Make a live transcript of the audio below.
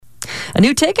A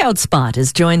new takeout spot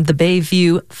has joined the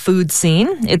Bayview food scene.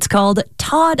 It's called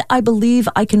Todd, I Believe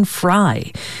I Can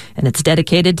Fry, and it's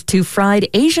dedicated to fried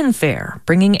Asian fare,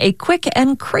 bringing a quick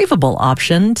and craveable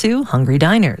option to hungry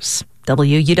diners.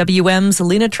 WUWM's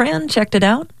Lena Tran checked it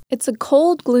out. It's a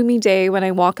cold, gloomy day when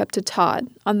I walk up to Todd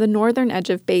on the northern edge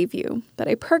of Bayview, but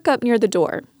I perk up near the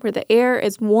door, where the air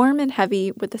is warm and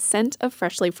heavy with the scent of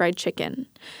freshly fried chicken.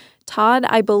 Todd,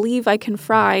 I Believe I Can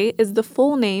Fry is the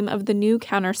full name of the new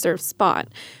counter-serve spot,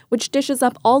 which dishes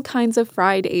up all kinds of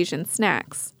fried Asian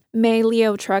snacks. May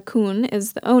Leotra Kun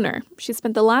is the owner. She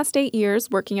spent the last 8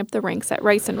 years working up the ranks at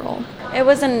Rice 'n Roll. It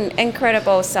was an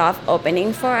incredible soft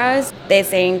opening for us. They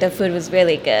saying the food was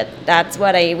really good. That's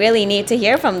what I really need to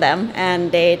hear from them,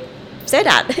 and they said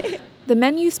that. The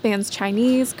menu spans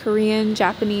Chinese, Korean,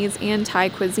 Japanese, and Thai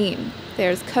cuisine.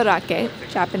 There's karaage,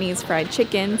 Japanese fried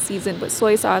chicken seasoned with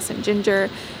soy sauce and ginger,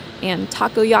 and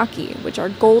takoyaki, which are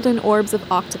golden orbs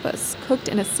of octopus cooked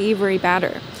in a savory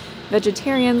batter.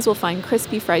 Vegetarians will find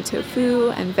crispy fried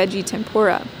tofu and veggie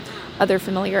tempura. Other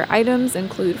familiar items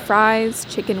include fries,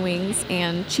 chicken wings,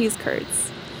 and cheese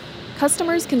curds.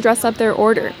 Customers can dress up their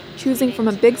order, choosing from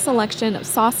a big selection of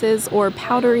sauces or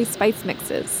powdery spice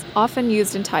mixes, often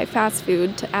used in Thai fast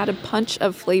food to add a punch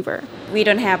of flavor. We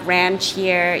don't have ranch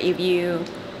here. If you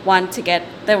want to get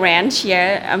the ranch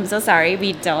here, I'm so sorry,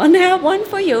 we don't have one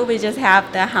for you. We just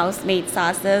have the house-made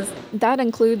sauces. That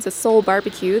includes a Seoul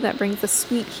barbecue that brings the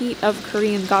sweet heat of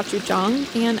Korean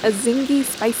gochujang and a zingy,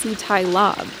 spicy Thai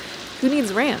lob. Who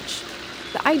needs ranch?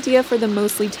 The idea for the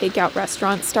mostly takeout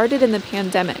restaurant started in the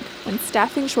pandemic, when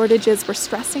staffing shortages were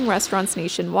stressing restaurants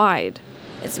nationwide.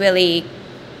 It's really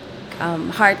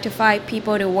hard to find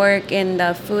people to work in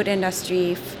the food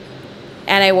industry.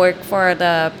 And I worked for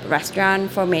the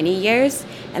restaurant for many years,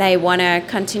 and I want to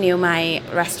continue my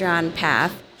restaurant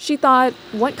path. She thought,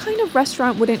 what kind of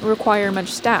restaurant wouldn't require much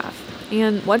staff?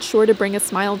 And what's sure to bring a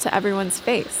smile to everyone's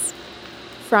face?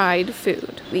 Fried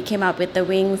food. We came up with the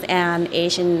wings and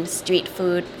Asian street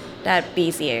food that'd be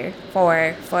easier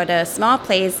for the small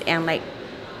place and like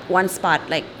one spot,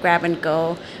 like grab and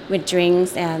go with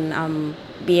drinks and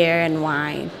beer and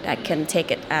wine that can take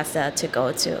it as a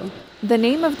to-go to. The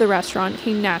name of the restaurant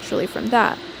came naturally from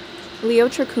that.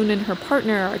 Leotra Kun and her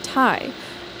partner are Thai.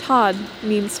 Todd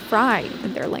means fried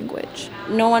in their language.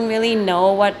 No one really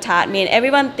know what Todd means.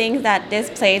 Everyone thinks that this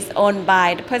place owned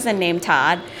by the person named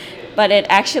Todd, but it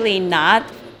actually not.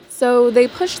 So they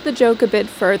pushed the joke a bit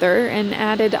further and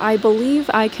added I Believe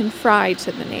I Can Fry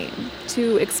to the name,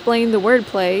 to explain the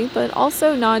wordplay, but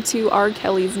also nod to R.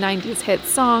 Kelly's 90s hit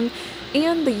song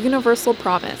and the universal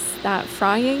promise that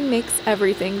frying makes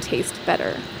everything taste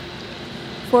better.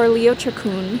 For Leotra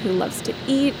Kun, who loves to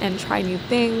eat and try new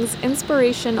things,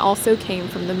 inspiration also came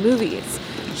from the movies.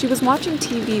 She was watching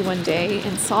TV one day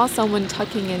and saw someone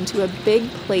tucking into a big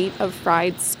plate of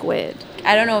fried squid.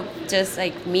 I don't know if just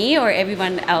like me or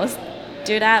everyone else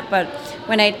do that, but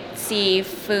when I see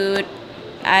food,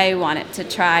 I want it to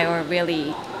try or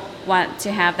really want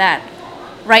to have that.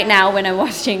 Right now when I'm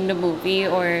watching the movie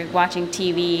or watching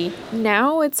TV.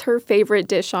 Now it's her favorite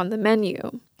dish on the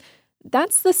menu.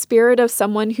 That's the spirit of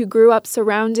someone who grew up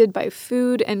surrounded by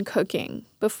food and cooking.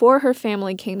 Before her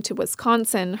family came to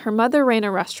Wisconsin, her mother ran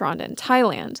a restaurant in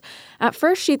Thailand. At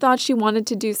first, she thought she wanted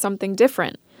to do something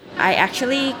different. I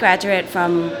actually graduated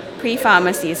from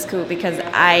pre-pharmacy school because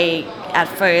I, at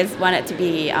first, wanted to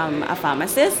be a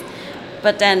pharmacist.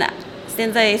 But then,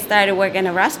 since I started working in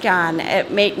a restaurant,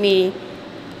 it made me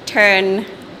turn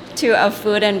to a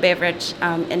food and beverage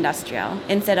industrial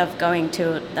instead of going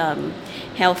to the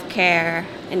healthcare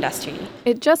industry.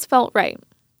 It just felt right.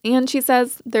 And she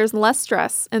says there's less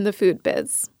stress in the food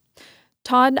biz.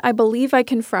 Todd, I Believe I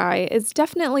Can Fry is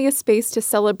definitely a space to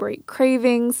celebrate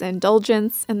cravings,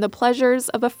 indulgence, and the pleasures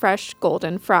of a fresh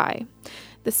golden fry.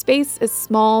 The space is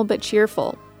small but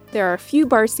cheerful. There are a few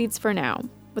bar seats for now,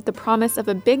 with the promise of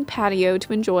a big patio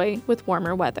to enjoy with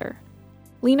warmer weather.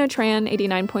 Lena Tran,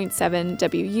 89.7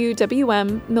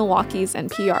 WUWM, Milwaukee's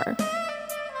NPR.